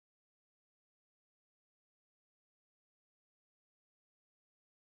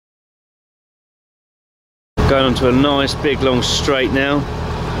Going onto a nice big long straight now.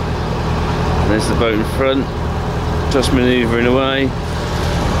 There's the boat in front, just manoeuvring away,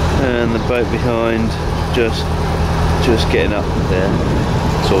 and the boat behind just getting up there,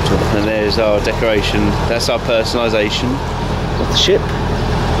 sort of. And there's our decoration. That's our personalisation of the ship.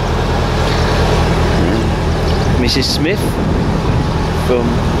 Mrs. Smith from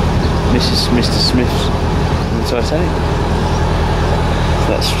Mr. Smith's on the Titanic.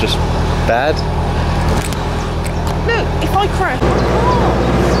 That's just bad. Look, if I crash.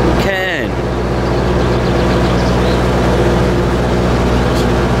 You can.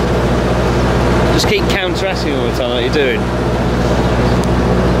 Just keep counteracting all the time like you're doing.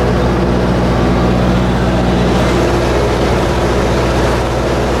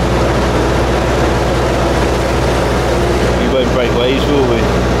 We won't break waves, will we?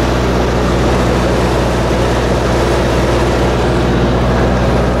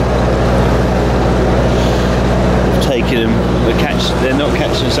 Taking them, they're not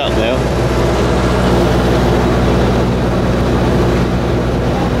catching us up now.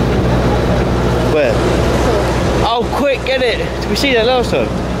 Where? Oh, quick, get it! Did we see that last time?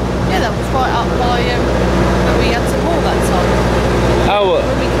 Yeah, that was right up by where we had to moor that time. Oh,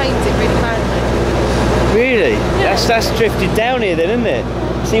 when we claimed it really badly. Really? Yeah. That's drifted down here then, isn't it?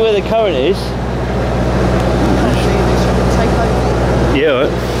 See where the current is?